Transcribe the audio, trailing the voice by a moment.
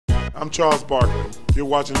I'm Charles Barkley. You're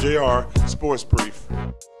watching JR Sports Brief.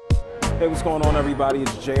 Hey, what's going on, everybody?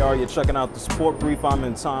 It's JR. You're checking out the Sport Brief. I'm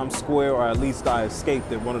in Times Square, or at least I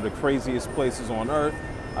escaped it, one of the craziest places on earth.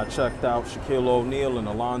 I checked out Shaquille O'Neal and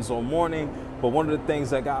Alonzo Mourning, but one of the things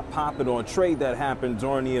that got popping on trade that happened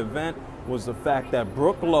during the event was the fact that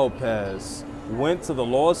Brook Lopez went to the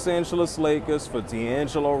Los Angeles Lakers for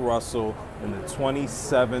D'Angelo Russell in the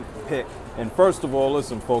 27th pick. And first of all,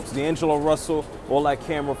 listen, folks, D'Angelo Russell, all that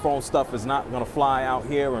camera phone stuff is not going to fly out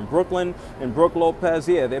here in Brooklyn. And Brook Lopez,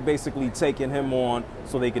 yeah, they're basically taking him on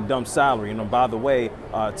so they can dump salary. And by the way,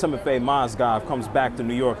 Timofey Mozgov comes back to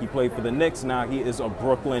New York. He played for the Knicks. Now he is a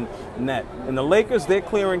Brooklyn Net. And the Lakers, they're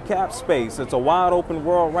clearing cap space. It's a wide open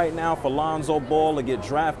world right now for Lonzo Ball to get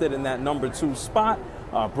drafted in that #2 spot.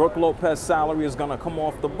 Brook Lopez's salary is going to come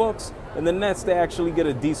off the books, and the Nets, they actually get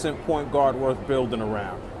a decent point guard worth building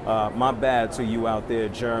around. My bad to you out there,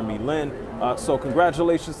 Jeremy Lin. So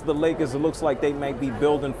congratulations to the Lakers. It looks like they might be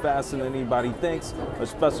building faster than anybody thinks,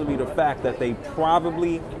 especially the fact that they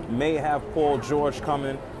probably may have Paul George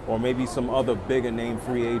coming, or maybe some other bigger name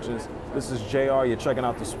free agents. This is JR. You're checking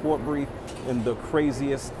out the Sport Brief in the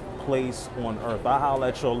craziest place on earth. I'll holler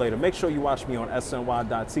at y'all later. Make sure you watch me on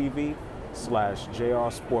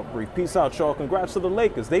sny.tv/JRSportBrief. Peace out, y'all. Congrats to the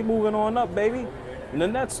Lakers. They moving on up, baby. And the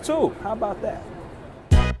Nets, too. How about that?